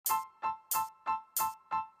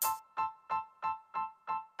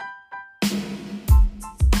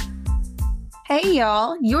Hey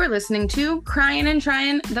y'all, you're listening to Cryin' and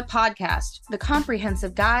Tryin', the podcast, the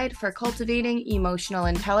comprehensive guide for cultivating emotional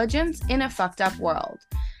intelligence in a fucked up world.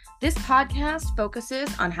 This podcast focuses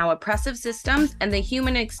on how oppressive systems and the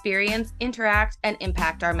human experience interact and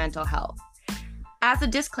impact our mental health. As a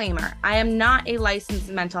disclaimer, I am not a licensed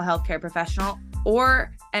mental health care professional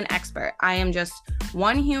or an expert. I am just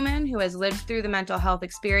one human who has lived through the mental health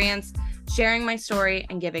experience, sharing my story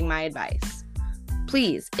and giving my advice.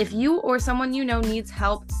 Please, if you or someone you know needs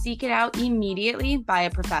help, seek it out immediately by a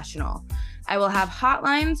professional. I will have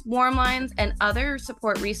hotlines, warm lines, and other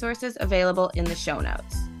support resources available in the show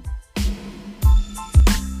notes.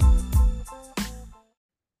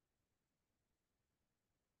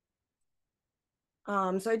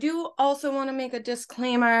 So I do also want to make a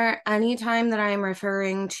disclaimer. Anytime that I am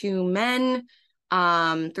referring to men,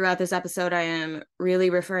 throughout this episode, I am really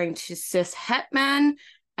referring to cis het men.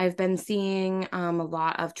 I've been seeing a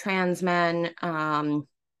lot of trans men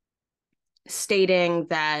stating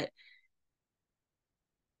that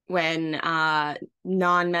when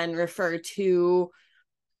non-men refer to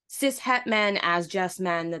cis het men as just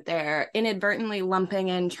men, that they're inadvertently lumping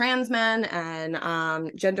in trans men and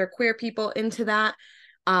genderqueer people into that.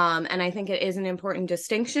 And I think it is an important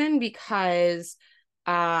distinction because,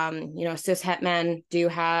 cis het men do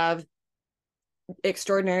have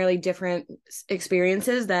extraordinarily different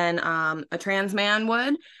experiences than a trans man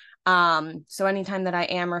would. So anytime that I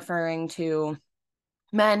am referring to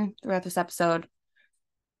men throughout this episode,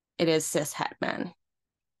 it is cis het men.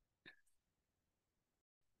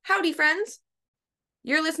 Howdy, friends.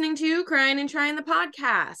 You're listening to Cryin' and Tryin' the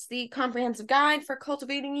podcast, the comprehensive guide for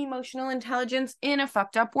cultivating emotional intelligence in a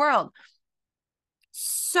fucked up world.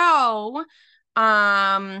 So,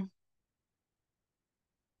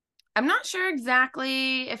 I'm not sure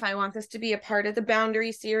exactly if I want this to be a part of the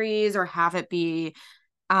Boundary series or have it be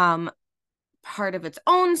part of its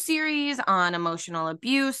own series on emotional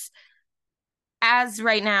abuse. As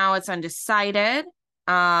right now, it's undecided.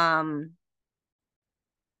 Anywho,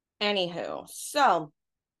 so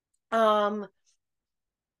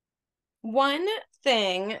one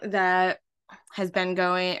thing that has been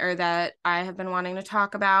going, or that I have been wanting to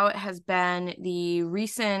talk about, has been the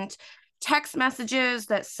recent text messages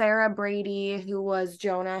that Sarah Brady, who was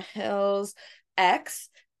Jonah Hill's ex,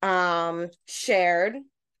 shared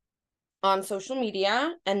on social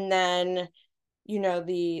media, and then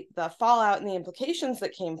the fallout and the implications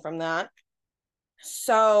that came from that.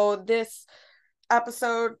 So this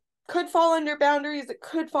episode could fall under boundaries, it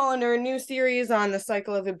could fall under a new series on the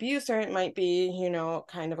cycle of abuse, or it might be,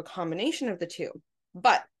 kind of a combination of the two.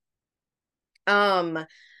 But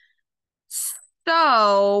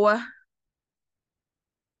so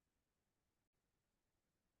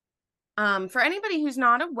for anybody who's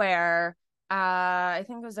not aware, I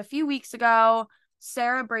think it was a few weeks ago,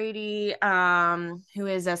 Sarah Brady, who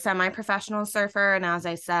is a semi-professional surfer, and as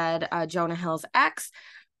I said, Jonah Hill's ex,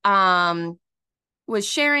 was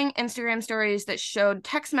sharing Instagram stories that showed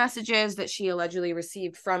text messages that she allegedly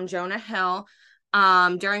received from Jonah Hill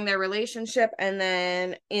during their relationship, and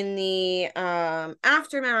then in the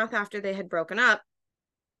aftermath, after they had broken up.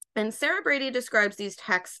 And Sarah Brady describes these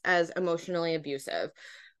texts as emotionally abusive.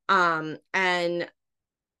 And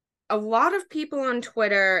a lot of people on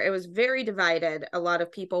Twitter, it was very divided. A lot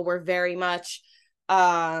of people were very much,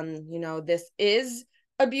 this is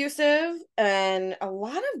abusive, and a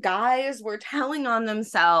lot of guys were telling on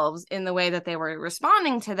themselves in the way that they were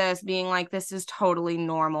responding to this, being like, this is totally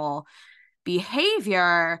normal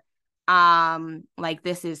behavior, like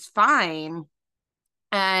this is fine.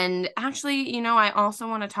 And actually, I also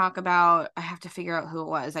want to talk about, I have to figure out who it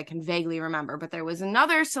was, I can vaguely remember, but there was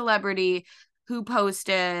another celebrity who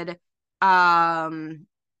posted a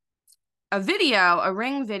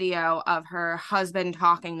ring video of her husband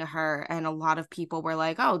talking to her, and a lot of people were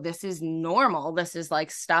like, oh, this is normal, this is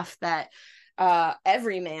like stuff that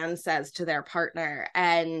every man says to their partner.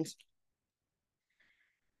 And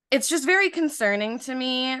it's just very concerning to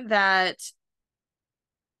me that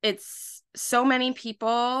it's so many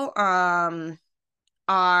people have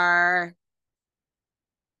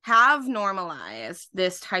normalized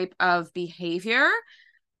this type of behavior,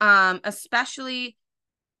 especially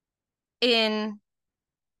in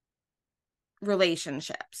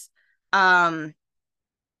relationships.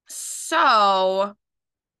 So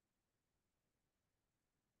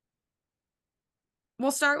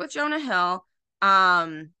we'll start with Jonah Hill.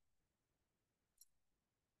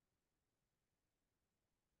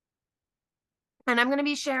 And I'm going to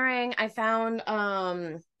be sharing, I found,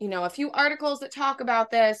 a few articles that talk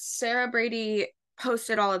about this. Sarah Brady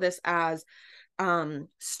posted all of this as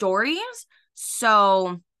stories.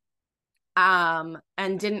 So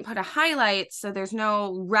and didn't put a highlight, so there's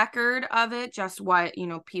no record of it, just what, you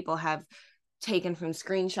know, people have taken from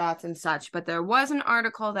screenshots and such. But there was an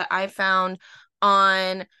article that I found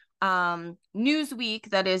on Newsweek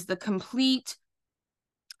that is the complete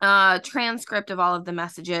transcript of all of the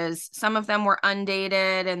messages. Some of them were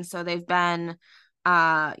undated, and so they've been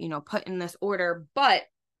you know, put in this order, but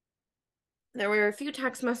there were a few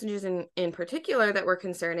text messages in particular that were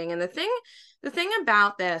concerning. And the thing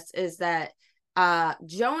about this is that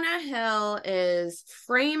Jonah Hill is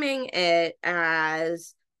framing it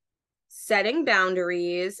as setting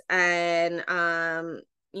boundaries and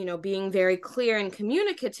you know, being very clear and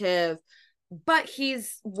communicative, but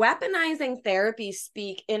he's weaponizing therapy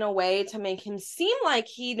speak in a way to make him seem like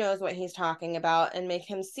he knows what he's talking about and make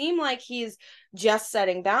him seem like he's just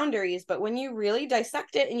setting boundaries. But when you really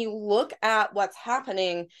dissect it and you look at what's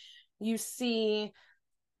happening, you see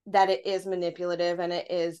that it is manipulative and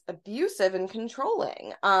it is abusive and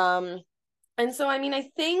controlling. And so, I mean, I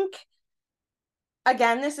think,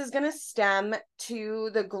 again, this is going to stem to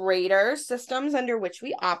the greater systems under which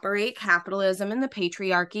we operate, capitalism and the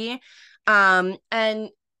patriarchy. And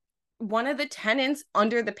one of the tenets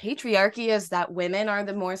under the patriarchy is that women are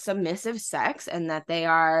the more submissive sex and that they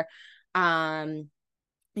are,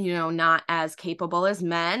 you know, not as capable as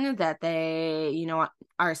men, that they, you know,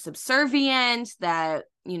 are subservient, that,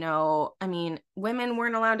 you know, I mean, women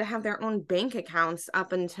weren't allowed to have their own bank accounts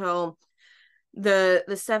up until the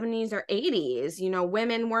 70s or 80s. You know,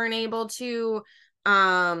 women weren't able to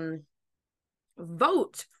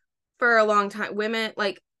vote for a long time. Women,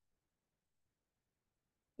 like,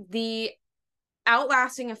 the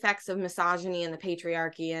outlasting effects of misogyny and the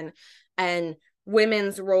patriarchy and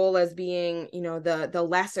women's role as being, you know, the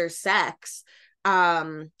lesser sex,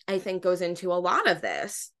 I think goes into a lot of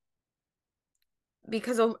this,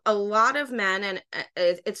 because a lot of men, and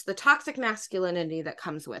it's the toxic masculinity that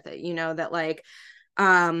comes with it, you know, that like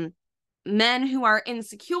men who are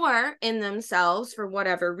insecure in themselves for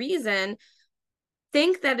whatever reason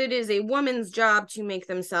think that it is a woman's job to make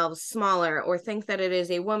themselves smaller, or think that it is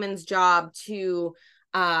a woman's job to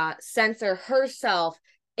censor herself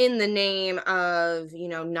in the name of, you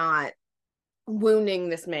know, not wounding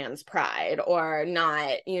this man's pride, or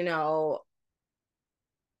not, you know,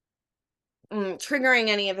 triggering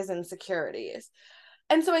any of his insecurities.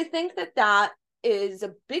 And so I think that is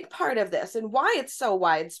a big part of this and why it's so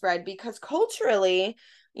widespread, because culturally,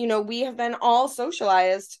 you know, we have been all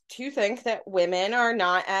socialized to think that women are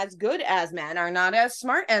not as good as men, are not as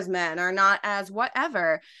smart as men, are not as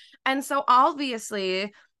whatever. And so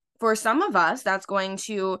obviously, for some of us, that's going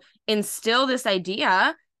to instill this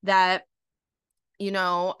idea that, you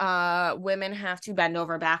know, women have to bend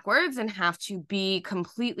over backwards and have to be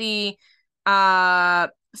completely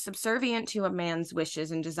subservient to a man's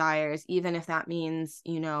wishes and desires, even if that means,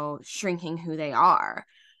 you know, shrinking who they are.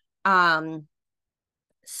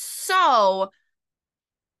 So,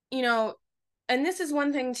 you know, and this is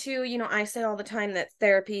one thing too, you know, I say all the time that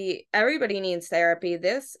therapy, everybody needs therapy.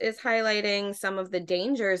 This is highlighting some of the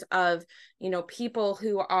dangers of, you know, people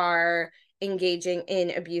who are engaging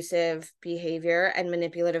in abusive behavior and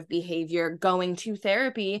manipulative behavior, going to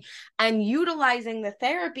therapy and utilizing the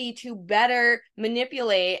therapy to better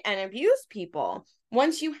manipulate and abuse people.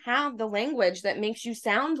 Once you have the language that makes you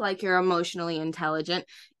sound like you're emotionally intelligent,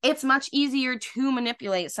 it's much easier to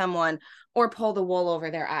manipulate someone or pull the wool over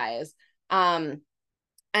their eyes.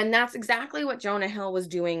 And that's exactly what Jonah Hill was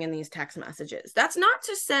doing in these text messages. That's not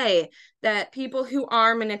to say that people who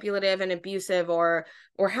are manipulative and abusive or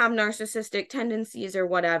have narcissistic tendencies or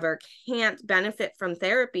whatever can't benefit from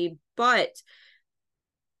therapy, but,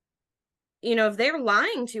 you know, if they're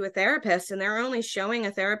lying to a therapist and they're only showing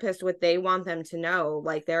a therapist what they want them to know,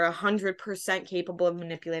 like, they're 100% capable of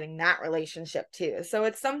manipulating that relationship too. So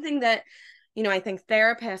it's something that, you know, I think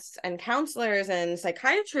therapists and counselors and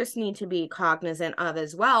psychiatrists need to be cognizant of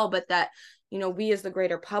as well, but that, you know, we as the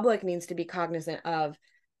greater public needs to be cognizant of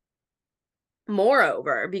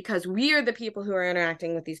moreover, because we are the people who are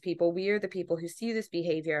interacting with these people. We are the people who see this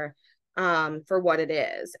behavior for what it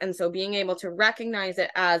is. And so being able to recognize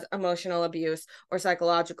it as emotional abuse or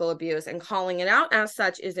psychological abuse and calling it out as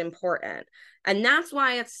such is important. And that's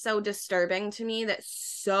why it's so disturbing to me that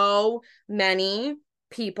so many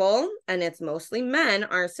people, and it's mostly men,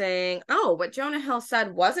 are saying, oh, what Jonah Hill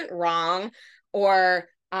said wasn't wrong or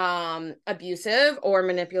abusive or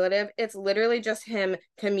manipulative. It's literally just him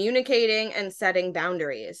communicating and setting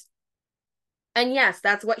boundaries. And yes,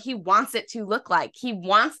 that's what he wants it to look like. He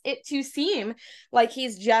wants it to seem like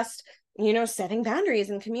he's just, you know, setting boundaries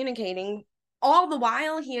and communicating. All the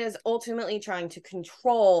while, he is ultimately trying to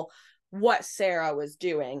control what Sarah was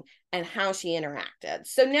doing and how she interacted.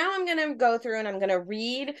 So now I'm going to go through and I'm going to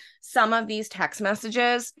read some of these text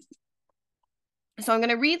messages. So I'm going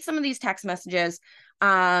to read some of these text messages,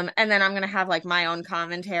 and then I'm going to have like my own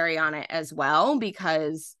commentary on it as well,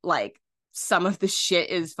 because like some of the shit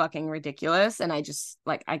is fucking ridiculous and I just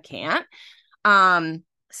like, I can't.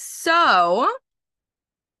 So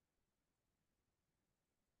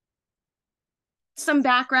some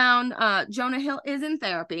background, Jonah Hill is in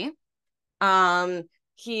therapy.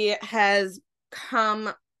 He has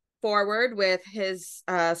come forward with his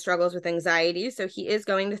struggles with anxiety, so he is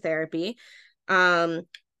going to therapy.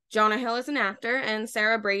 Jonah Hill is an actor, and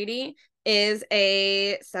Sarah Brady is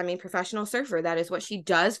a semi-professional surfer. That is what she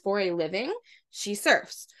does for a living. She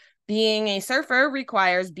surfs. Being a surfer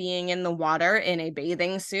requires being in the water in a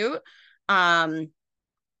bathing suit, or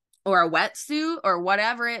a wetsuit, or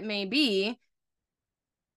whatever it may be.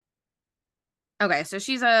 Okay, so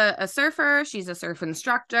she's a surfer. She's a surf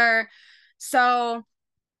instructor. So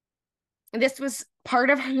this was part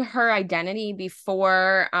of her identity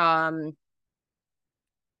before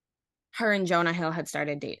her and Jonah Hill had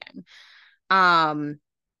started dating.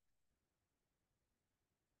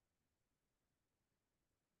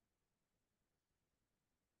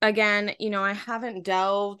 Again, I haven't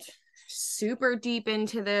delved super deep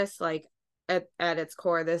into this. Like at its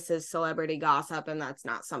core, this is celebrity gossip, and that's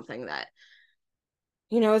not something that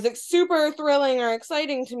is like super thrilling or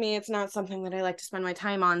exciting to me. It's not something that I like to spend my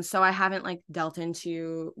time on. So I haven't like delved in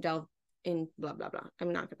blah blah blah.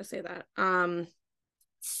 I'm not gonna say that.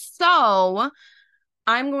 So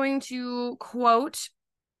I'm going to quote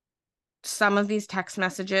some of these text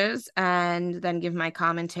messages and then give my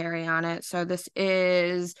commentary on it. So this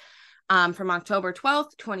is from October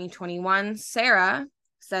 12th, 2021. Sarah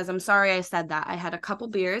says, "I'm sorry I said that. I had a couple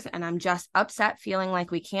beers and I'm just upset, feeling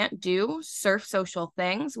like we can't do surf social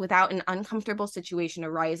things without an uncomfortable situation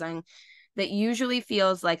arising that usually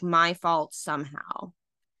feels like my fault somehow.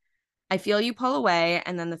 I feel you pull away,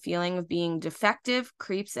 and then the feeling of being defective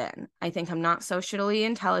creeps in. I think I'm not socially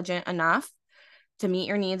intelligent enough to meet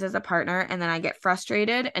your needs as a partner, and then I get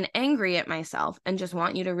frustrated and angry at myself and just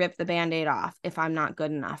want you to rip the Band-Aid off if I'm not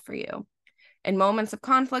good enough for you. In moments of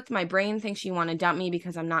conflict, my brain thinks you want to dump me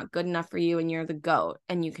because I'm not good enough for you and you're the GOAT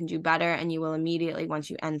and you can do better, and you will immediately once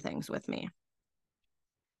you end things with me."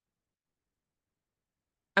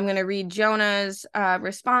 I'm going to read Jonah's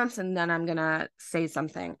response, and then I'm going to say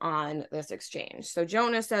something on this exchange. So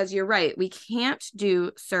Jonah says, "You're right. We can't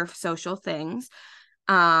do surf social things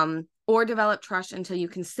or develop trust until you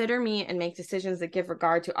consider me and make decisions that give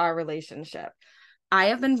regard to our relationship. I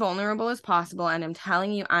have been vulnerable as possible, and I'm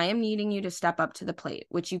telling you, I am needing you to step up to the plate,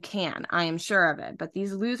 which you can. I am sure of it. But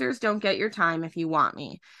these losers don't get your time if you want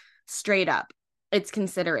me. Straight up. It's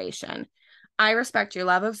consideration. I respect your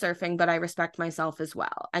love of surfing, but I respect myself as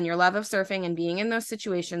well. And your love of surfing and being in those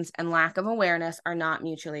situations and lack of awareness are not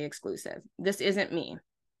mutually exclusive. This isn't me.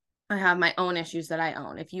 I have my own issues that I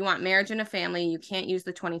own. If you want marriage and a family, you can't use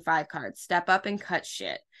the 25 card. Step up and cut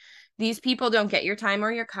shit. These people don't get your time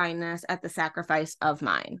or your kindness at the sacrifice of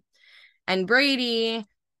mine." And Brady,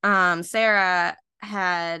 Sarah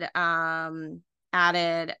had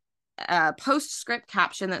added a postscript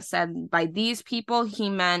caption that said, "By these people, he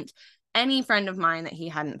meant any friend of mine that he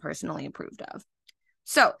hadn't personally approved of."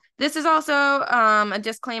 So this is also a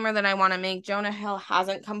disclaimer that I want to make. Jonah Hill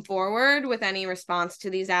hasn't come forward with any response to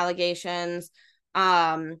these allegations.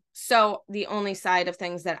 So the only side of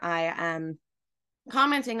things that I am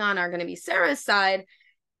commenting on are going to be Sarah's side.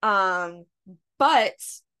 But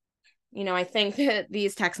I think that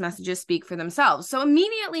these text messages speak for themselves. So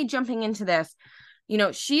immediately jumping into this,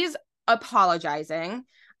 she's apologizing.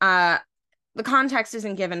 The context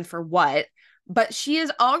isn't given for what, but she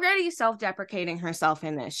is already self-deprecating herself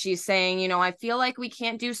in this. She's saying, I feel like we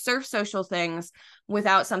can't do surf social things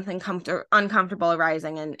without something uncomfortable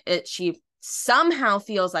arising. And she somehow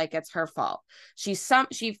feels like it's her fault. She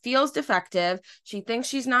feels defective. She thinks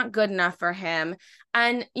she's not good enough for him.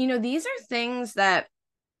 And, these are things that,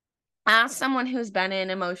 as someone who's been in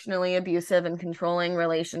emotionally abusive and controlling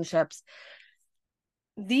relationships,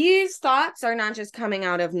 these thoughts are not just coming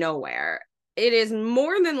out of nowhere. It is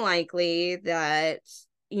more than likely that,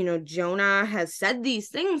 Jonah has said these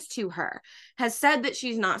things to her, has said that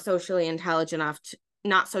she's not socially intelligent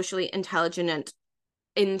enough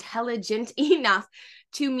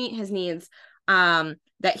to meet his needs,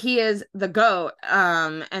 that he is the GOAT,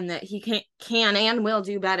 and that he can and will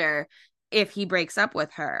do better if he breaks up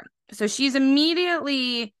with her. So she's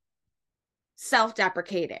immediately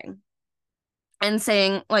self-deprecating and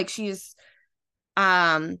saying, like, she's,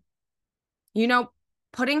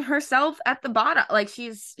 putting herself at the bottom. Like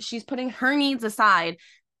she's putting her needs aside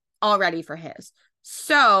already for his.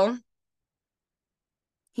 So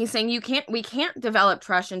he's saying we can't develop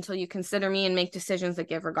trust until you consider me and make decisions that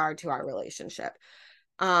give regard to our relationship.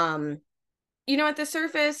 At the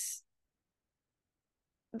surface,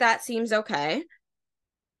 that seems okay.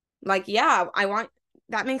 Like, yeah,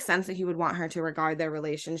 that makes sense that he would want her to regard their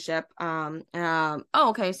relationship.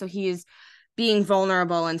 Okay, so he's being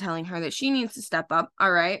vulnerable and telling her that she needs to step up.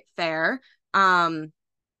 All right, fair. And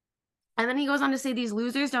then he goes on to say, these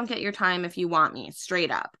losers don't get your time if you want me,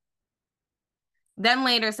 straight up. Then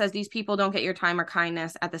later says, these people don't get your time or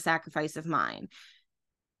kindness at the sacrifice of mine.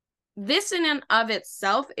 This in and of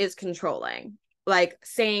itself is controlling. Like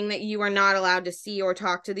saying that you are not allowed to see or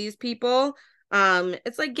talk to these people.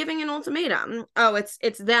 It's like giving an ultimatum. Oh,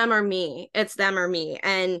 it's them or me. It's them or me.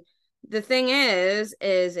 And the thing is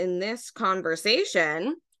in this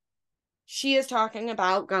conversation, she is talking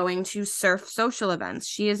about going to surf social events.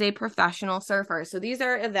 She is a professional surfer. So these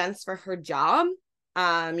are events for her job,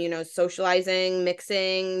 socializing,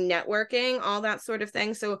 mixing, networking, all that sort of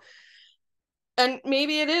thing. So, and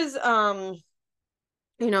maybe it is,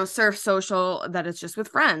 surf social that it's just with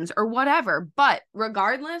friends or whatever. But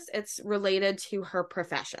regardless, it's related to her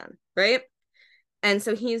profession, right? And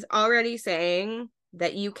so he's already saying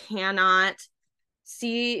that you cannot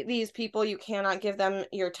see these people, you cannot give them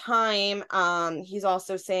your time. He's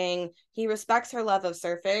also saying he respects her love of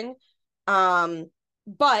surfing,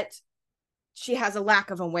 but she has a lack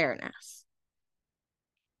of awareness.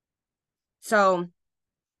 So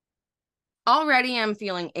already I'm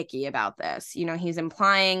feeling icky about this. He's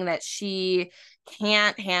implying that she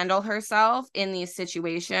can't handle herself in these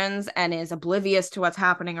situations and is oblivious to what's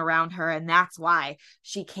happening around her, and that's why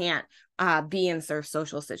she can't be in surf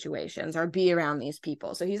social situations or be around these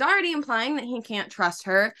people. So he's already implying that he can't trust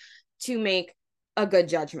her to make a good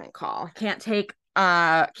judgment call. Can't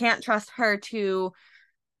trust her to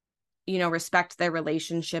respect their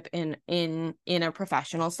relationship in a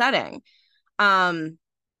professional setting.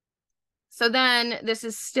 So then this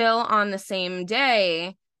is still on the same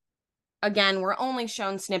day. Again, we're only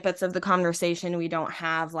shown snippets of the conversation. We don't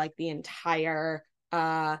have like the entire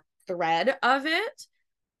thread of it.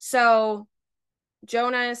 So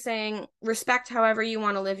Jonah is saying, respect however you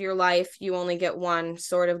want to live your life. You only get one,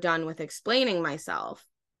 sort of done with explaining myself.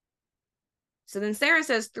 So then Sarah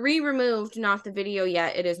says, 3 removed, not the video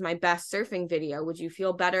yet. It is my best surfing video. Would you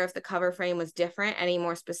feel better if the cover frame was different? Any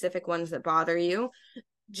more specific ones that bother you?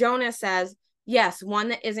 Jonah says, yes, one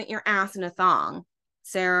that isn't your ass in a thong.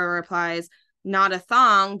 Sarah replies, not a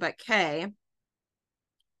thong, but K.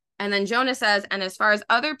 And then Jonah says, and as far as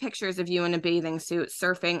other pictures of you in a bathing suit,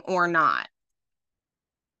 surfing or not.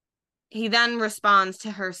 He then responds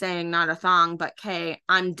to her saying, not a thong, but K,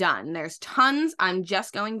 I'm done. There's tons. I'm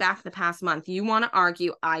just going back the past month. You want to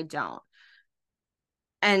argue? I don't.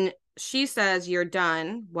 And she says, you're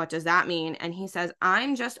done. What does that mean? And he says,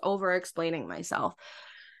 I'm just over explaining myself.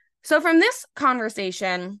 So from this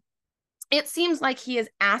conversation, it seems like he is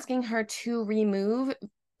asking her to remove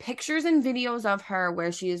pictures and videos of her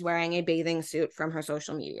where she is wearing a bathing suit from her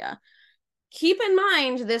social media. Keep in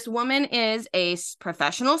mind, this woman is a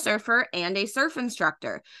professional surfer and a surf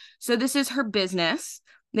instructor. So this is her business.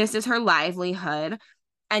 This is her livelihood.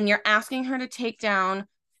 And you're asking her to take down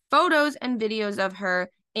photos and videos of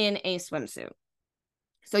her in a swimsuit.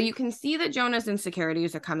 So you can see that Jonah's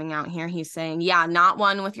insecurities are coming out here. He's saying, yeah, not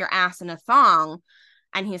one with your ass in a thong.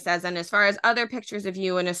 And he says, and as far as other pictures of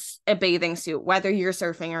you in a bathing suit, whether you're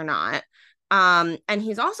surfing or not. And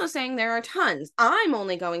he's also saying there are tons. I'm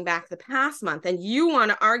only going back the past month and you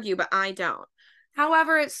want to argue, but I don't.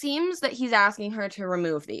 However, it seems that he's asking her to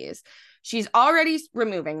remove these. She's already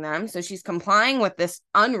removing them. So she's complying with this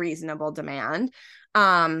unreasonable demand.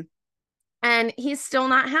 And he's still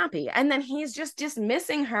not happy. And then he's just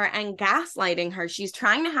dismissing her and gaslighting her. She's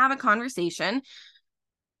trying to have a conversation.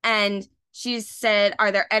 And she said,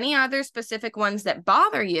 are there any other specific ones that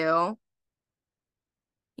bother you?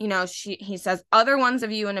 He says, other ones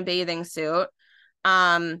of you in a bathing suit.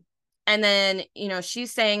 And then,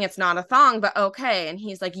 she's saying it's not a thong, but okay. And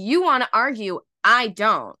he's like, you want to argue? I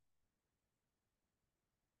don't.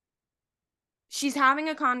 She's having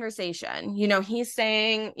a conversation. He's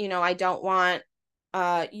saying, I don't want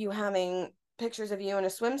you having pictures of you in a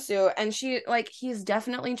swimsuit. And he's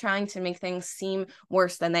definitely trying to make things seem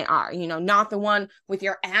worse than they are. Not the one with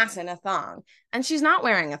your ass in a thong. And she's not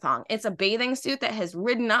wearing a thong. It's a bathing suit that has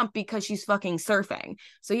ridden up because she's fucking surfing.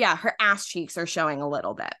 So yeah, her ass cheeks are showing a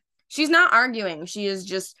little bit. She's not arguing. She is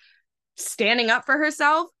just standing up for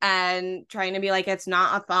herself and trying to be like, it's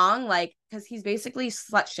not a thong, like, because he's basically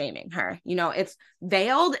slut shaming her. You know, it's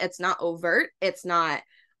veiled, it's not overt, it's not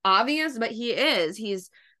obvious, but he's,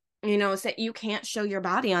 you know, say you can't show your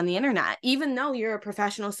body on the internet, even though you're a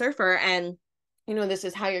professional surfer, and you know, this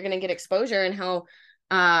is how you're going to get exposure, and how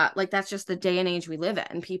like that's just the day and age we live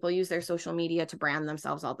in. People use their social media to brand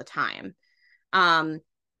themselves all the time.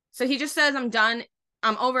 So he just says, I'm done,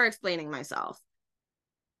 I'm over explaining myself.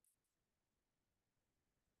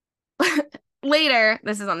 Later,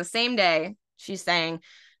 this is on the same day, she's saying,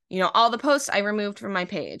 you know, all the posts I removed from my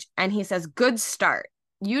page. And he says, good start.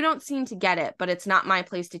 You don't seem to get it, but it's not my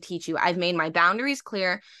place to teach you. I've made my boundaries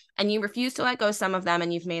clear, and you refuse to let go some of them,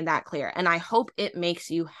 and you've made that clear. And I hope it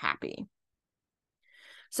makes you happy.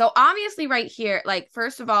 So obviously right here, like,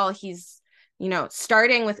 first of all, he's, you know,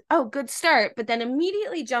 starting with, oh, good start, but then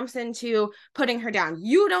immediately jumps into putting her down.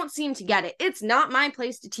 You don't seem to get it. It's not my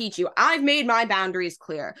place to teach you. I've made my boundaries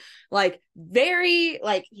clear. Like, very,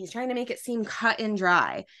 like, he's trying to make it seem cut and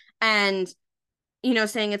dry. And, you know,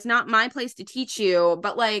 saying it's not my place to teach you,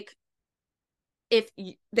 but like, if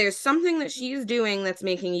there's something that she's doing that's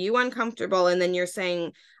making you uncomfortable, and then you're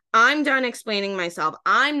saying, I'm done explaining myself,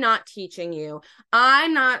 I'm not teaching you,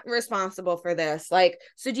 I'm not responsible for this, like,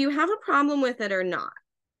 so do you have a problem with it or not?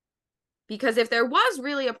 Because if there was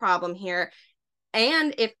really a problem here,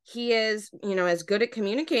 and if he is, you know, as good at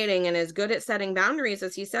communicating and as good at setting boundaries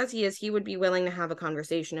as he says he is, he would be willing to have a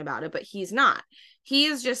conversation about it, but he's not. He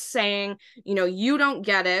is just saying, you know, you don't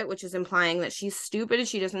get it, which is implying that she's stupid and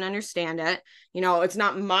she doesn't understand it. You know, it's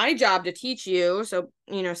not my job to teach you. So,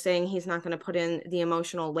 you know, saying he's not going to put in the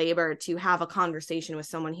emotional labor to have a conversation with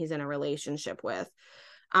someone he's in a relationship with.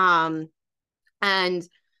 And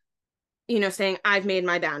you know, saying I've made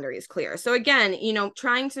my boundaries clear. So again, you know,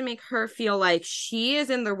 trying to make her feel like she is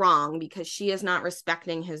in the wrong because she is not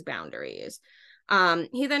respecting his boundaries.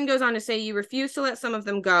 He then goes on to say, you refuse to let some of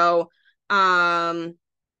them go. And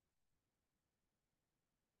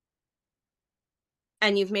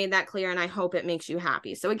you've made that clear, and I hope it makes you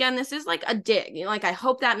happy. So again, this is like a dig. You know, like, I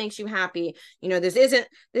hope that makes you happy. You know, this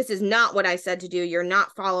is not what I said to do. You're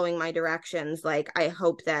not following my directions. Like, I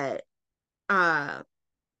hope that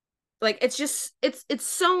like, it's just, it's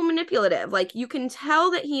so manipulative. Like, you can tell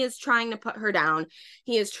that he is trying to put her down.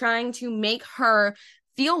 He is trying to make her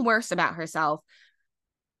feel worse about herself,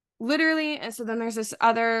 literally. And so then there's this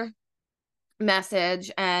other message,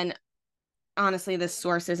 and honestly, this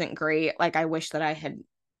source isn't great. Like, I wish that I had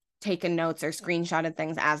taken notes or screenshotted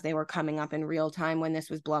things as they were coming up in real time when this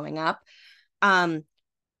was blowing up. But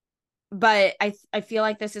I feel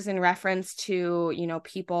like this is in reference to, you know,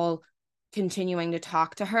 people continuing to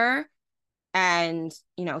talk to her, and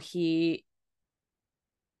you know, he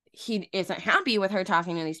isn't happy with her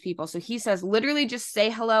talking to these people. So he says, literally, just say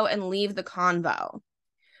hello and leave the convo.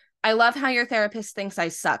 I love how your therapist thinks I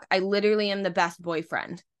suck. I literally am the best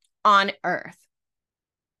boyfriend on earth.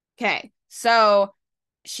 Okay, so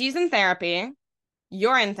she's in therapy,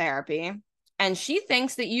 you're in therapy, and she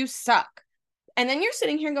thinks that you suck. And then you're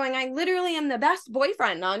sitting here going, I literally am the best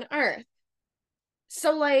boyfriend on earth.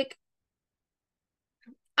 So, like,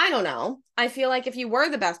 I don't know. I feel like if you were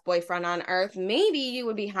the best boyfriend on earth, maybe you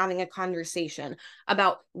would be having a conversation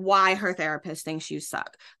about why her therapist thinks you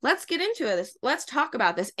suck. Let's get into this. Let's talk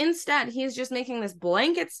about this. Instead, he's just making this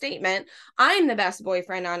blanket statement, I'm the best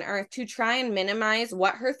boyfriend on earth, to try and minimize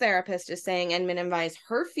what her therapist is saying and minimize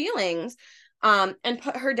her feelings, and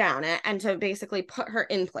put her down, and to basically put her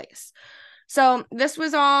in place. So this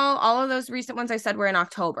was all of those recent ones I said were in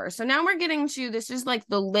October. So now we're getting to, this is like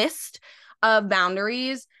the list of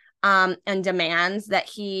boundaries and demands that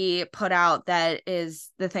he put out that is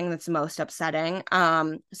the thing that's most upsetting.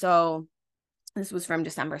 So this was from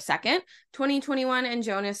December 2nd, 2021, and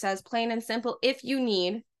Jonah says, plain and simple, if you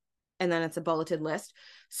need, and then it's a bulleted list,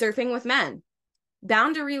 surfing with men,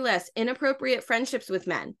 boundary list, inappropriate friendships with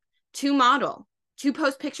men, to model, to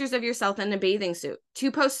post pictures of yourself in a bathing suit,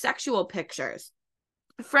 to post sexual pictures,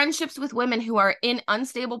 friendships with women who are in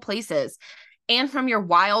unstable places, and from your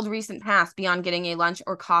wild recent past beyond getting a lunch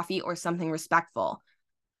or coffee or something respectful,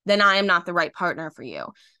 then I am not the right partner for you.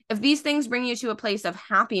 If these things bring you to a place of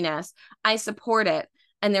happiness, I support it,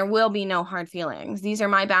 and there will be no hard feelings. These are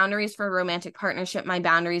my boundaries for a romantic partnership, my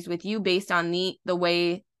boundaries with you based on the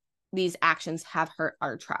way these actions have hurt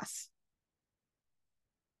our trust.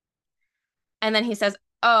 And then he says,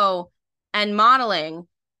 oh, and modeling,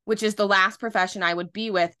 which is the last profession I would be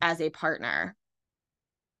with as a partner.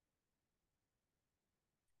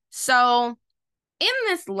 So in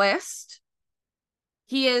this list,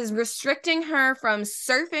 he is restricting her from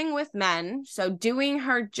surfing with men, so doing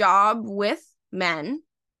her job with men,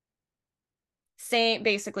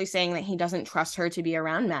 basically saying that he doesn't trust her to be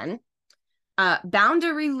around men.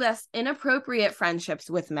 Boundaryless, inappropriate friendships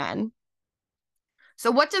with men.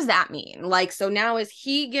 So what does that mean? Like, so now is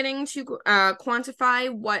he getting to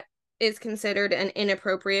quantify what is considered an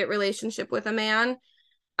inappropriate relationship with a man?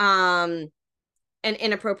 An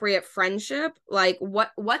inappropriate friendship? Like,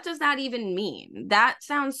 what does that even mean? That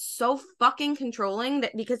sounds so fucking controlling,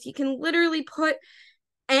 that because he can literally put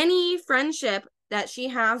any friendship that she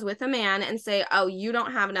has with a man and say, oh, you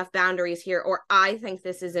don't have enough boundaries here, or I think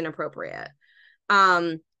this is inappropriate.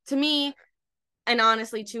 To me, and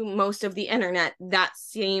honestly to most of the internet, that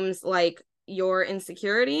seems like your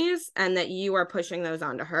insecurities, and that you are pushing those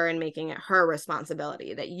onto her and making it her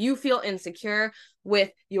responsibility, that you feel insecure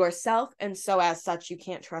with yourself, and so as such you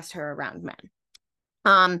can't trust her around men.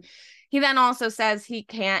 He then also says he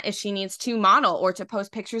can't, if she needs to model or to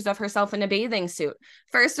post pictures of herself in a bathing suit.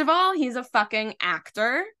 First of all, he's a fucking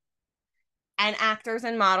actor, and actors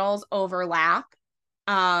and models overlap.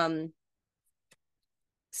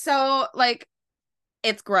 So like,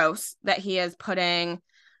 it's gross that he is putting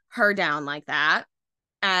her down like that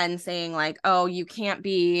and saying like, oh, you can't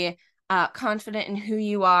be confident in who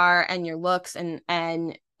you are and your looks, and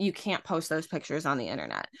you can't post those pictures on the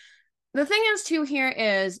internet. The thing is too here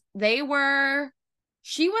is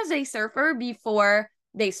she was a surfer before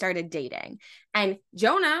they started dating, and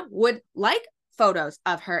Jonah would like photos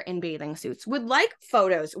of her in bathing suits, would like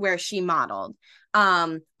photos where she modeled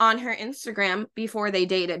on her Instagram before they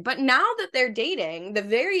dated. But now that they're dating, the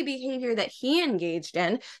very behavior that he engaged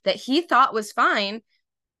in, that he thought was fine,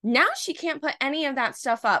 now she can't put any of that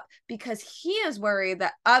stuff up because he is worried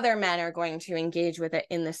that other men are going to engage with it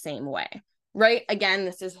in the same way, right? Again,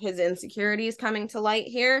 this is his insecurities coming to light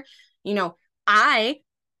here. You know, I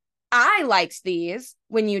liked these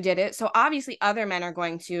when you did it, so obviously other men are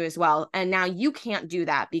going to as well, and now you can't do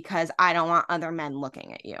that because I don't want other men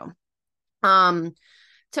looking at you.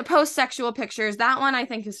 To post sexual pictures, that one I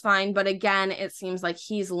think is fine, but again, it seems like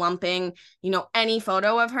he's lumping, any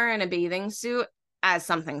photo of her in a bathing suit as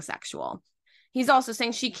something sexual. He's also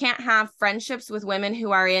saying she can't have friendships with women who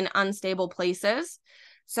are in unstable places.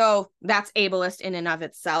 So that's ableist in and of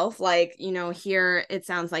itself. Like, here it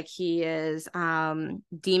sounds like he is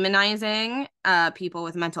demonizing people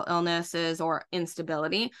with mental illnesses or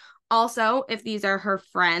instability. Also, if these are her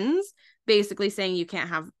friends, basically saying you can't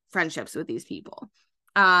have friendships with these people.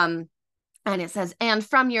 And it says, and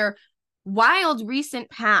from your wild recent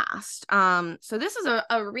past. So this is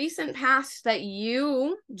a recent past that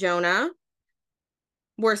you, Jonah,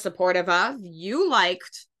 were supportive of. You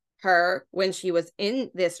liked her when she was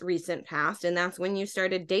in this recent past, and that's when you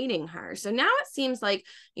started dating her. So now it seems like,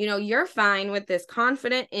 you're fine with this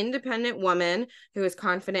confident, independent woman who is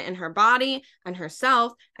confident in her body and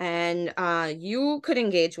herself, and you could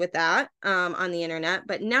engage with that on the internet.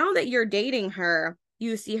 But now that you're dating her,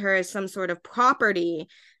 you see her as some sort of property,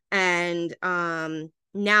 and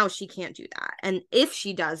now she can't do that. And if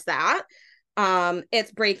she does that,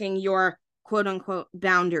 it's breaking your quote unquote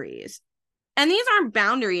boundaries. And these aren't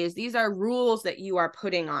boundaries. These are rules that you are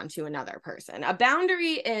putting onto another person. A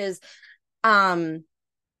boundary is like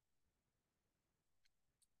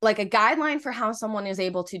a guideline for how someone is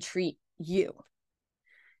able to treat you.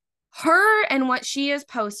 Her and what she is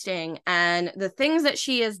posting and the things that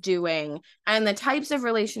she is doing and the types of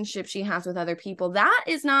relationships she has with other people, that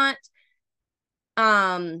is not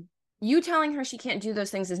you telling her she can't do those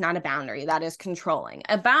things is not a boundary. That is controlling.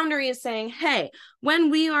 A boundary is saying, hey, when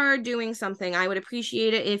we are doing something, I would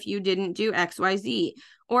appreciate it if you didn't do XYZ.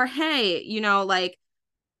 Or, hey, it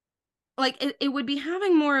would be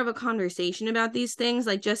having more of a conversation about these things.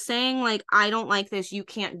 Like just saying like, I don't like this, you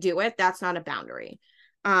can't do it. That's not a boundary.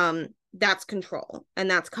 That's control, and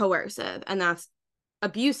that's coercive, and that's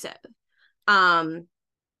abusive. So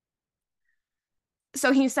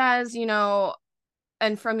he says,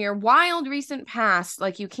 and from your wild recent past,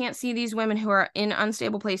 like you can't see these women who are in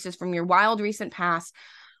unstable places from your wild recent past,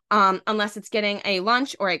 unless it's getting a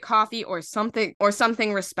lunch or a coffee or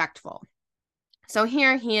something respectful. So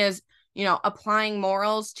here he is, applying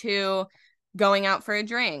morals to going out for a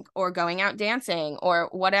drink or going out dancing or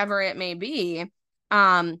whatever it may be.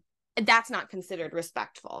 That's not considered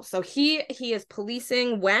respectful. So he is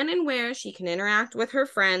policing when and where she can interact with her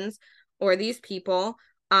friends or these people,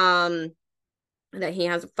 that he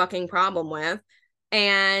has a fucking problem with.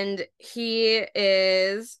 And he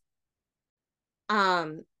is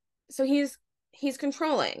so he's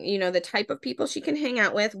controlling, the type of people she can hang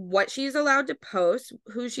out with, what she's allowed to post,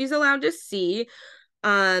 who she's allowed to see,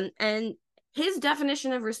 and his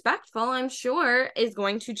definition of respectful, I'm sure, is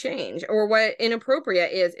going to change, or what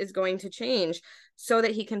inappropriate is going to change so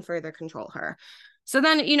that he can further control her. So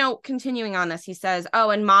then, continuing on this, he says,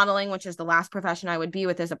 oh, and modeling, which is the last profession I would be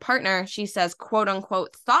with as a partner, she says, quote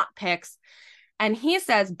unquote, thought pics. And he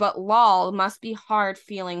says, but lol, must be hard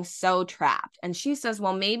feeling so trapped. And she says,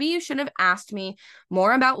 well, maybe you should have asked me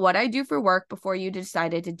more about what I do for work before you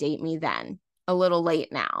decided to date me then. A little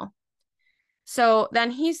late now. So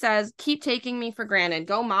then he says, keep taking me for granted.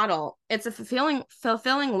 Go model. It's a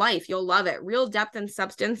fulfilling life. You'll love it. Real depth and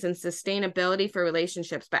substance and sustainability for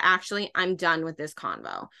relationships. But actually, I'm done with this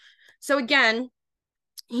convo. So again,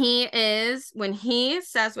 when he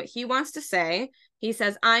says what he wants to say, he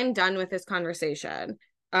says, I'm done with this conversation.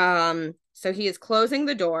 So he is closing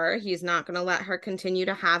the door. He's not going to let her continue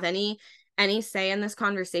to have any say in this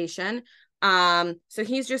conversation. So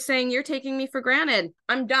he's just saying, you're taking me for granted.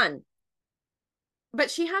 I'm done. But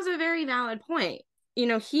she has a very valid point.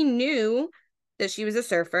 He knew that she was a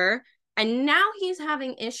surfer, and now he's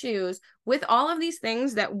having issues with all of these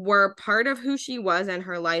things that were part of who she was in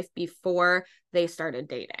her life before they started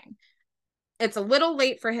dating. It's a little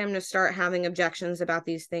late for him to start having objections about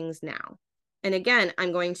these things now. And again,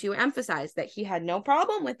 I'm going to emphasize that he had no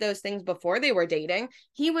problem with those things before they were dating.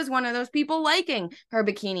 He was one of those people liking her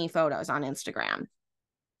bikini photos on Instagram.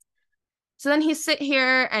 So then he's sit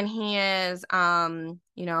here and he is, putting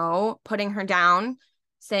her down,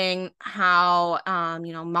 saying how,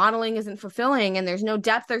 modeling isn't fulfilling and there's no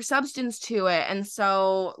depth or substance to it. And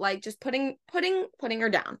so like just putting her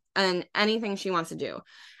down and anything she wants to do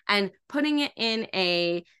and putting it in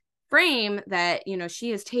a frame that,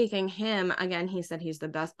 she is taking him, again, he said he's the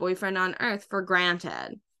best boyfriend on earth, for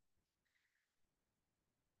granted.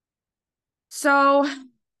 So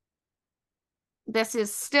this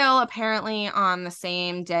is still apparently on the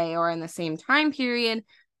same day or in the same time period.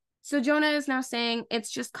 So Jonah is now saying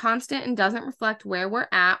it's just constant and doesn't reflect where we're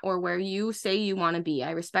at or where you say you want to be.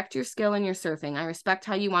 I respect your skill in your surfing. I respect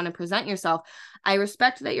how you want to present yourself. I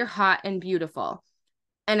respect that you're hot and beautiful.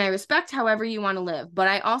 And I respect however you want to live. But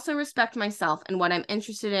I also respect myself and what I'm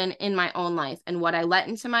interested in my own life and what I let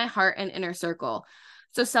into my heart and inner circle.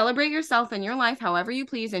 So celebrate yourself and your life however you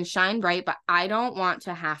please and shine bright, but I don't want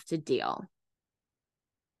to have to deal.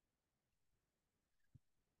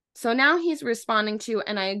 So now he's responding to,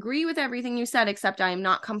 and I agree with everything you said, except I am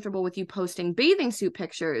not comfortable with you posting bathing suit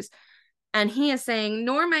pictures. And he is saying,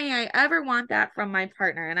 nor may I ever want that from my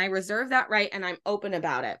partner. And I reserve that right and I'm open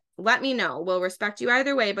about it. Let me know. We'll respect you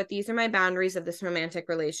either way, but these are my boundaries of this romantic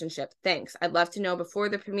relationship. Thanks. I'd love to know before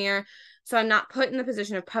the premiere, so I'm not put in the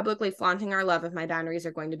position of publicly flaunting our love if my boundaries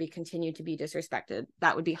are going to be continued to be disrespected.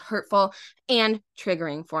 That would be hurtful and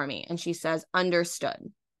triggering for me. And she says, understood.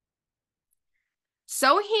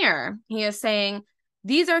 So here he is saying,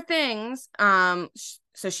 these are things,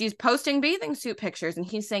 so she's posting bathing suit pictures and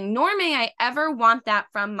he's saying, nor may I ever want that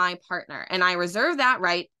from my partner. And I reserve that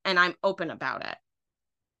right and I'm open about it.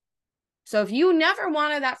 So if you never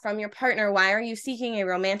wanted that from your partner, why are you seeking a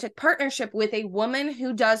romantic partnership with a woman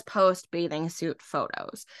who does post bathing suit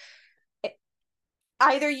photos?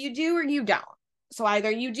 Either you do or you don't. So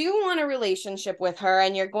either you do want a relationship with her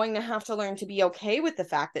and you're going to have to learn to be okay with the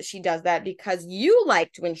fact that she does that because you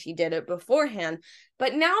liked when she did it beforehand.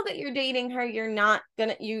 But now that you're dating her, you're not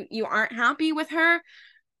gonna, you aren't happy with her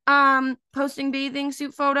posting bathing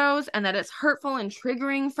suit photos and that it's hurtful and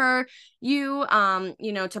triggering for you,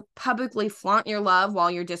 to publicly flaunt your love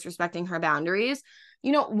while you're disrespecting her boundaries.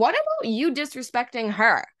 What about you disrespecting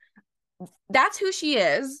her? That's who she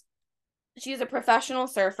is. She's a professional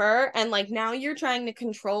surfer, and like now you're trying to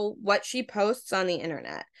control what she posts on the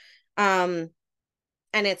internet. And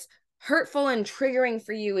it's hurtful and triggering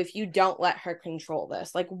for you if you don't let her control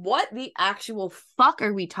this. Like, what the actual fuck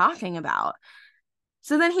are we talking about?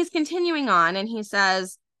 So then he's continuing on and he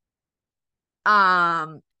says,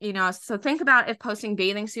 so think about if posting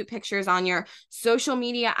bathing suit pictures on your social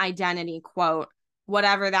media identity, quote,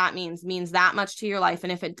 whatever that means that much to your life.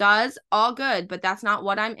 And if it does, all good, but that's not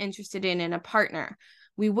what I'm interested in a partner.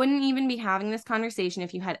 We wouldn't even be having this conversation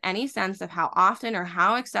if you had any sense of how often or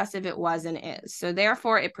how excessive it was and is. So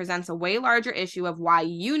therefore, it presents a way larger issue of why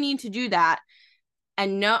you need to do that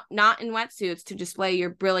and not in wetsuits to display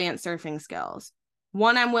your brilliant surfing skills.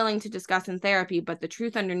 One I'm willing to discuss in therapy, but the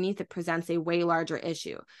truth underneath it presents a way larger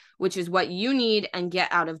issue, which is what you need and get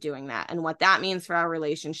out of doing that and what that means for our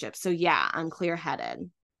relationship. So yeah, I'm clear-headed.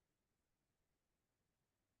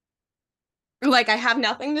 Like, I have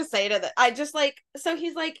nothing to say to that. I just so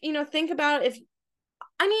he's like, think about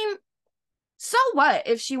so what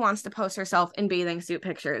if she wants to post herself in bathing suit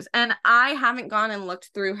pictures? And I haven't gone and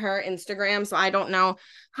looked through her Instagram, so I don't know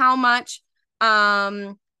how much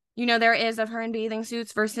There is of her in bathing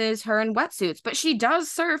suits versus her in wetsuits, but she does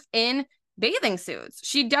surf in bathing suits.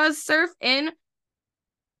 She does surf in.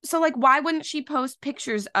 So like, why wouldn't she post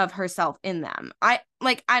pictures of herself in them? I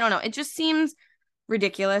don't know. It just seems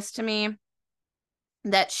ridiculous to me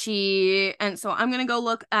that and so I'm going to go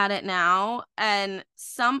look at it now. And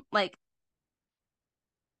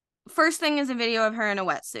first thing is a video of her in a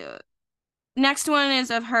wetsuit. Next one is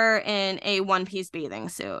of her in a one-piece bathing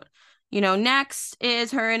suit. Next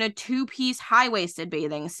is her in a two-piece high-waisted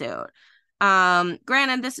bathing suit.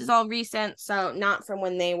 Granted, this is all recent, so not from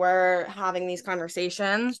when they were having these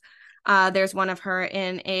conversations. There's one of her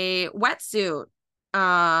in a wetsuit.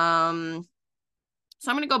 So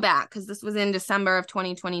I'm going to go back because this was in December of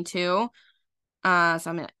 2022. So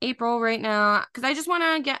I'm in April right now because I just want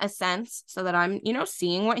to get a sense so that I'm,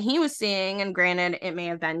 seeing what he was seeing. And granted, it may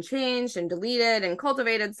have been changed and deleted and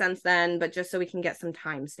cultivated since then, but just so we can get some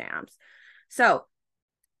timestamps. So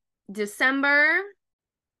December,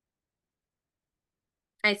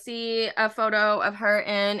 I see a photo of her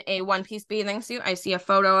in a one-piece bathing suit. I see a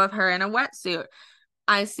photo of her in a wetsuit.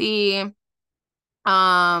 I see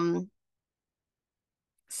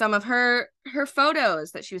some of her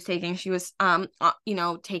photos that she was taking. She was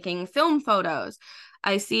taking film photos.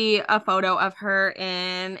 I see a photo of her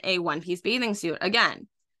in a one-piece bathing suit again.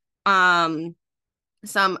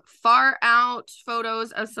 Some far out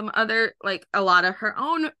photos of some other, like a lot of her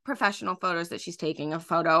own professional photos that she's taking. A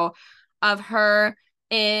photo of her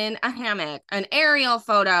in a hammock, an aerial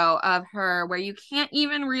photo of her where you can't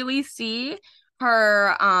even really see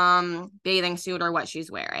her bathing suit or what she's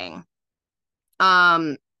wearing.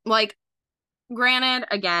 Granted,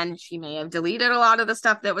 again, she may have deleted a lot of the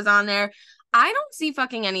stuff that was on there. I don't see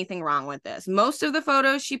fucking anything wrong with this. Most of the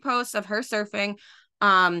photos she posts of her surfing,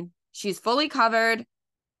 she's fully covered.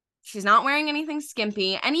 She's not wearing anything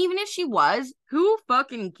skimpy. And even if she was, who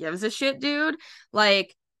fucking gives a shit, dude?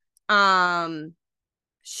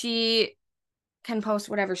 She can post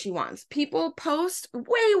whatever she wants. People post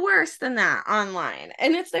way worse than that online,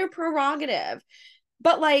 and it's their prerogative.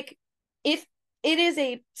 But if it is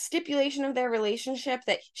a stipulation of their relationship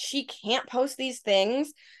that she can't post these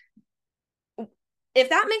things, if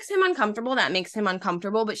that makes him uncomfortable, that makes him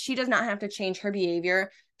uncomfortable, but she does not have to change her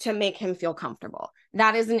behavior to make him feel comfortable.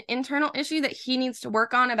 That is an internal issue that he needs to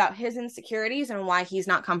work on about his insecurities and why he's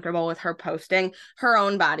not comfortable with her posting her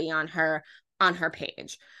own body on her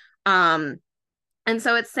page. And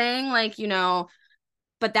so it's saying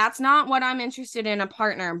but that's not what I'm interested in a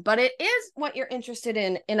partner. But it is what you're interested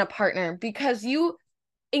in a partner because you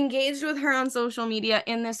engaged with her on social media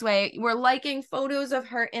in this way. You were liking photos of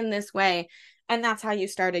her in this way. And that's how you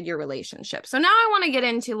started your relationship. So now I want to get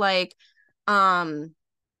into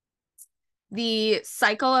the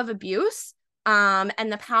cycle of abuse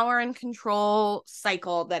and the power and control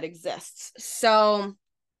cycle that exists. So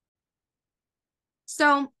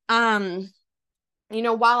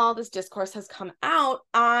while all this discourse has come out,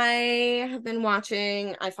 I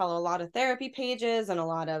follow a lot of therapy pages and a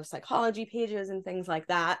lot of psychology pages and things like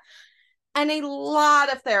that. And a lot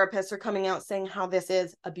of therapists are coming out saying how this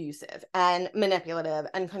is abusive and manipulative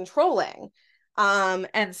and controlling.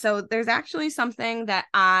 And so there's actually something that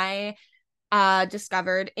I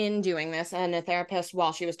discovered in doing this, and a therapist,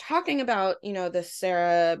 while she was talking about, the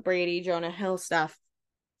Sarah Brady, Jonah Hill stuff,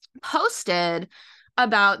 posted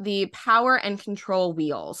about the power and control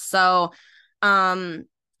wheels. So, and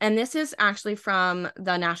this is actually from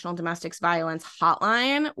the National Domestic Violence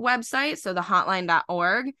Hotline website, so the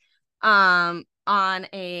hotline.org, on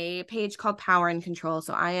a page called Power and Control.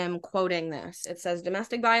 So I am quoting this. It says,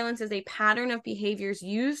 domestic violence is a pattern of behaviors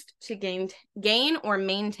used to gain or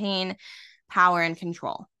maintain power and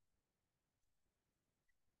control.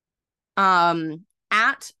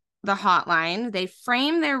 At the hotline, they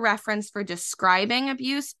frame their reference for describing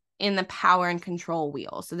abuse in the power and control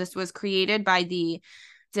wheel. So this was created by the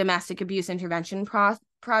Domestic Abuse Intervention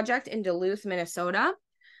Project in Duluth, Minnesota.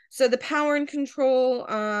 So the power and control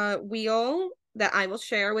wheel that I will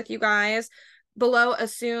share with you guys below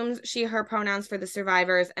assumes she, her pronouns for the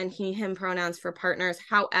survivors and he, him pronouns for partners.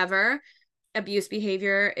 However, abuse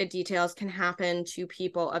behavior, it details, can happen to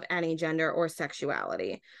people of any gender or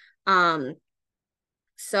sexuality.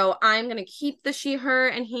 So I'm going to keep the she, her,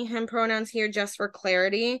 and he, him pronouns here just for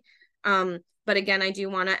clarity. But again, I do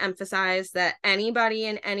want to emphasize that anybody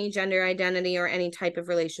in any gender identity or any type of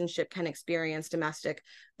relationship can experience domestic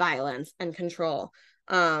violence and control.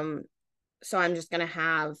 So I'm just going to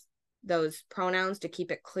have those pronouns to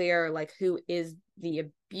keep it clear, who is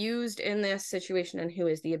the abused in this situation and who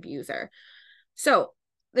is the abuser. So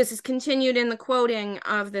this is continued in the quoting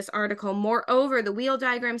of this article. Moreover, the wheel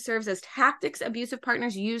diagram serves as tactics abusive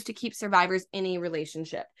partners use to keep survivors in a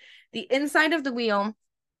relationship. The inside of the wheel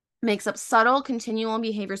makes up subtle, continual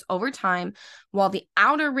behaviors over time, while the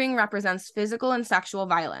outer ring represents physical and sexual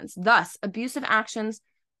violence. Thus, abusive actions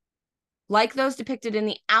like those depicted in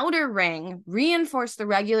the outer ring reinforce the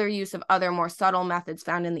regular use of other more subtle methods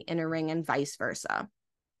found in the inner ring and vice versa.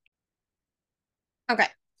 Okay,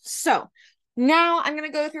 so now I'm going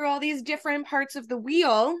to go through all these different parts of the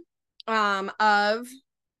wheel of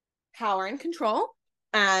power and control.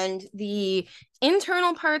 And the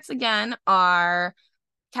internal parts, again, are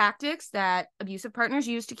tactics that abusive partners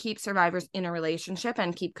use to keep survivors in a relationship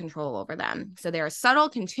and keep control over them. So there are subtle,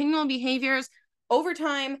 continual behaviors over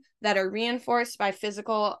time that are reinforced by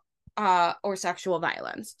physical or sexual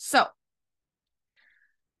violence. So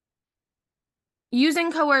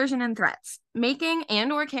using coercion and threats, making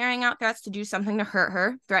and or carrying out threats to do something to hurt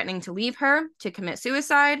her, threatening to leave her, to commit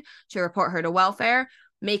suicide, to report her to welfare,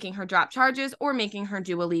 making her drop charges, or making her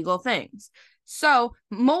do illegal things. So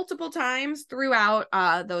multiple times throughout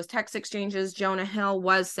those text exchanges, Jonah Hill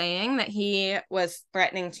was saying that he was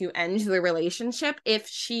threatening to end the relationship if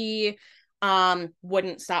she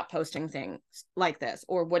wouldn't stop posting things like this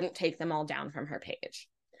or wouldn't take them all down from her page.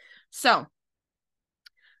 So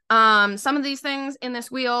some of these things in this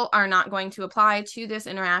wheel are not going to apply to this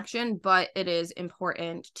interaction, but it is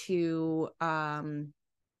important to,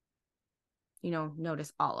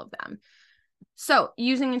 notice all of them. So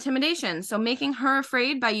using intimidation. So making her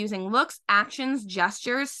afraid by using looks, actions,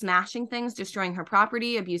 gestures, smashing things, destroying her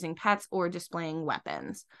property, abusing pets, or displaying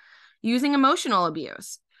weapons. Using emotional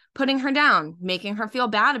abuse. Putting her down, making her feel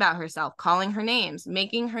bad about herself, calling her names,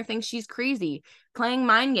 making her think she's crazy, playing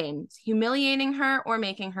mind games, humiliating her, or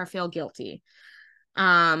making her feel guilty.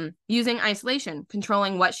 Using isolation,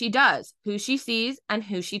 controlling what she does, who she sees, and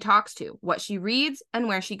who she talks to, what she reads, and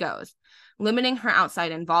where she goes. Limiting her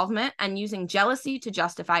outside involvement, and using jealousy to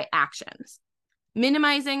justify actions.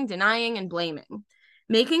 Minimizing, denying, and blaming.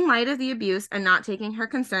 Making light of the abuse and not taking her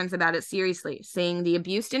concerns about it seriously, saying the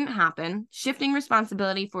abuse didn't happen, shifting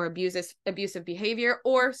responsibility for abusive behavior,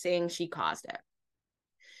 or saying she caused it.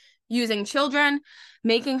 Using children,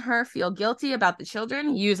 making her feel guilty about the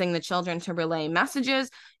children, using the children to relay messages,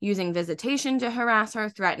 using visitation to harass her,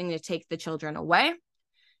 threatening to take the children away.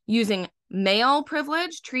 Using male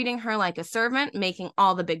privilege, treating her like a servant, making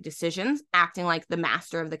all the big decisions, acting like the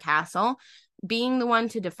master of the castle, being the one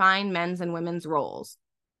to define men's and women's roles.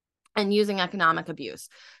 And using economic abuse,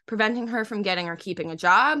 preventing her from getting or keeping a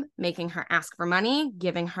job, making her ask for money,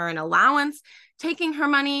 giving her an allowance, taking her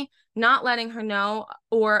money, not letting her know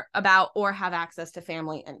or have access to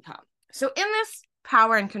family income. So in this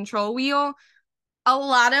power and control wheel, a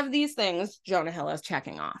lot of these things Jonah Hill is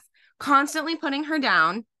checking off. Constantly putting her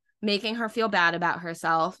down, making her feel bad about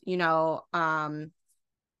herself, so I'm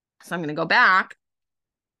going to go back.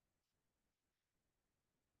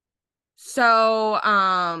 So,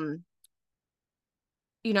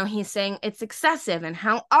 he's saying it's excessive and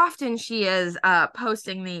how often she is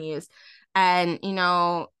posting these. And,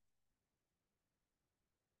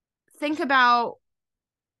 think about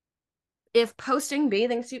if posting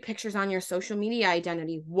bathing suit pictures on your social media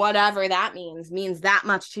identity, whatever that means that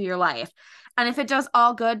much to your life. And if it does,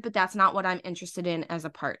 all good, but that's not what I'm interested in as a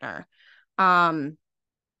partner.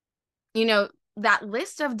 That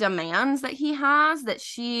list of demands that he has that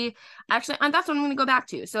she actually, that's what I'm going to go back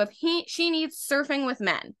to. So if she needs surfing with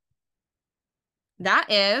men, that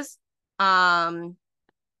is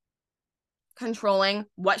controlling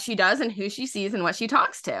what she does and who she sees and what she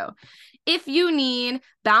talks to. If you need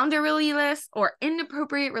boundaryless or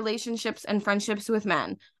inappropriate relationships and friendships with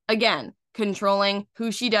men, again, controlling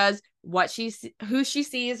who she does, who she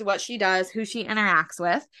sees, what she does, who she interacts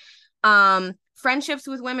with. Friendships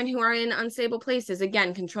with women who are in unstable places,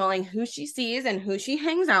 again, controlling who she sees and who she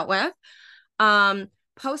hangs out with.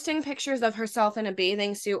 Posting pictures of herself in a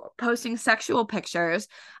bathing suit, posting sexual pictures,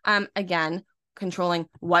 again, controlling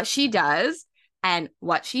what she does and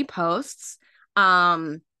what she posts,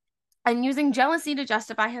 and using jealousy to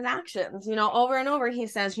justify his actions. Over and over he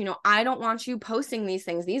says, I don't want you posting these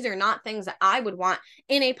things. These are not things that I would want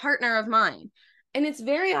in a partner of mine. And it's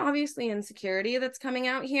very obviously insecurity that's coming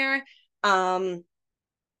out here. And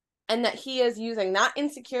that he is using that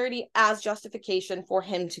insecurity as justification for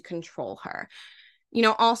him to control her.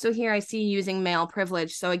 Also here I see using male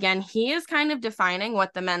privilege. So again, he is kind of defining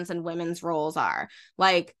what the men's and women's roles are.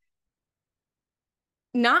 Like,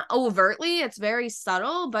 not overtly, it's very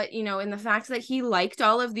subtle, but in the fact that he liked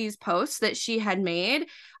all of these posts that she had made,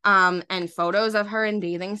 and photos of her in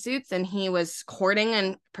bathing suits, and he was courting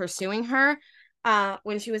and pursuing her,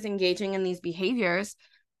 when she was engaging in these behaviors.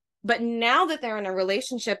 But now that they're in a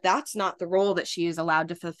relationship, that's not the role that she is allowed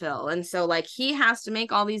to fulfill. And so like he has to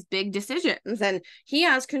make all these big decisions, and he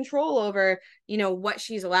has control over, you know, what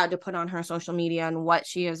she's allowed to put on her social media and what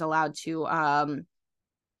she is allowed to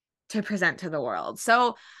present to the world.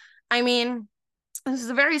 So, I mean, this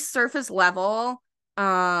is a very surface level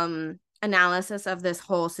analysis of this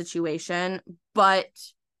whole situation, but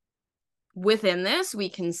within this, we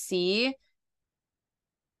can see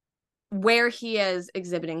where he is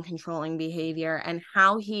exhibiting controlling behavior and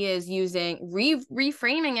how he is using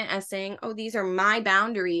reframing it as saying, oh, these are my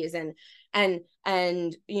boundaries, and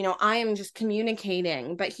you know, I am just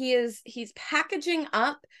communicating. But he's packaging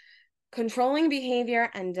up controlling behavior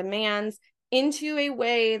and demands into a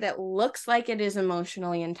way that looks like it is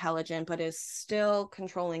emotionally intelligent, but is still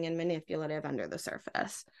controlling and manipulative under the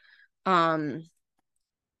surface.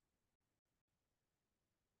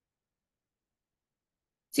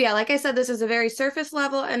 So yeah, like I said, this is a very surface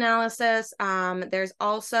level analysis. There's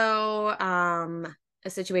also a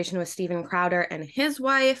situation with Steven Crowder and his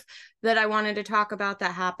wife that I wanted to talk about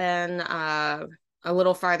that happened a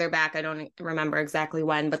little farther back. I don't remember exactly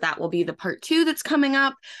when, but that will be the part 2 that's coming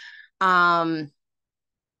up. And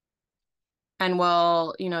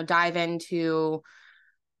we'll, you know, dive into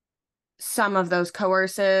some of those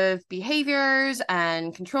coercive behaviors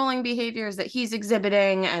and controlling behaviors that he's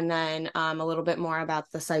exhibiting, and then a little bit more about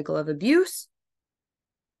the cycle of abuse.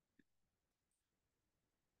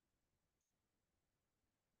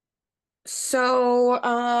 So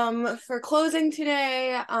for closing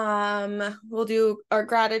today, we'll do our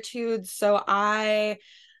gratitudes. So I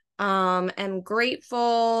am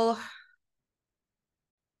grateful.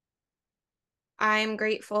 I'm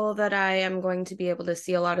grateful that I am going to be able to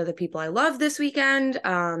see a lot of the people I love this weekend.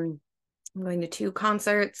 I'm going to 2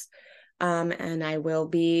 concerts, and I will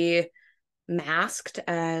be masked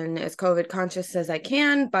and as COVID conscious as I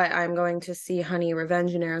can, but I'm going to see Honey,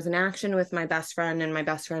 Revenge, and Arrows in Action with my best friend and my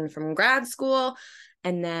best friend from grad school.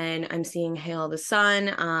 And then I'm seeing Hail the Sun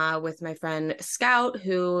with my friend Scout,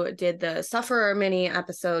 who did the Sufferer mini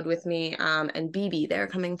episode with me, and BB. They're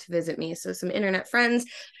coming to visit me. So some internet friends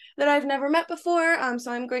that I've never met before.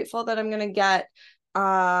 So I'm grateful that I'm going to get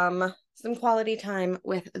some quality time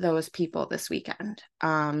with those people this weekend.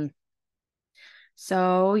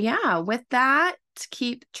 So yeah, with that,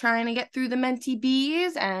 keep trying to get through the mentee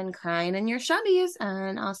bees and crying in your shubbies,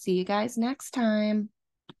 and I'll see you guys next time.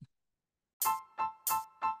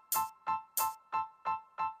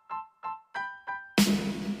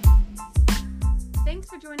 Thanks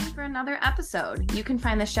for joining for another episode. You can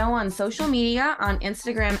find the show on social media on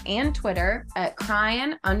Instagram and Twitter at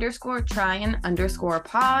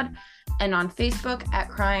cryin_tryin_pod, and on Facebook at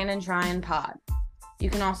cryin_and_tryin_pod. You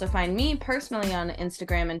can also find me personally on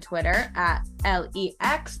Instagram and Twitter at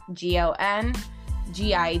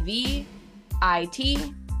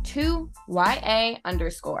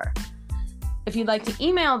LEXGONGIVIT2YA_. If you'd like to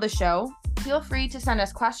email the show, feel free to send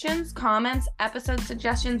us questions, comments, episode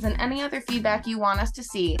suggestions, and any other feedback you want us to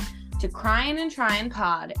see to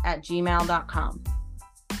cryin_and_tryin_pod@gmail.com.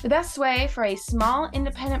 The best way for a small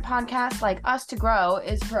independent podcast like us to grow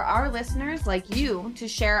is for our listeners like you to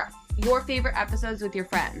share your favorite episodes with your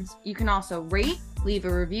friends. You can also rate, leave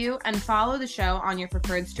a review, and follow the show on your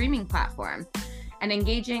preferred streaming platform. And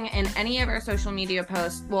engaging in any of our social media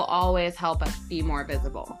posts will always help us be more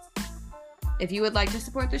visible. If you would like to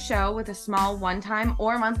support the show with a small one-time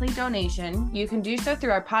or monthly donation, you can do so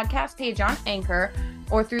through our podcast page on Anchor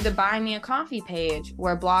or through the Buy Me a Coffee page,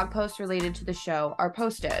 where blog posts related to the show are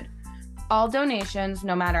posted. All donations,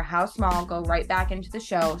 no matter how small, go right back into the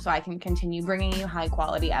show so I can continue bringing you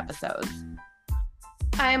high-quality episodes.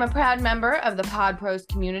 I am a proud member of the Pod Pros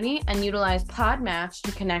community and utilize Podmatch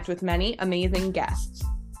to connect with many amazing guests.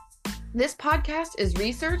 This podcast is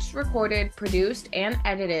researched, recorded, produced, and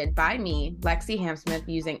edited by me, Lexi Hamsmith,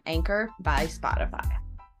 using Anchor by Spotify.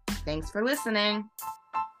 Thanks for listening.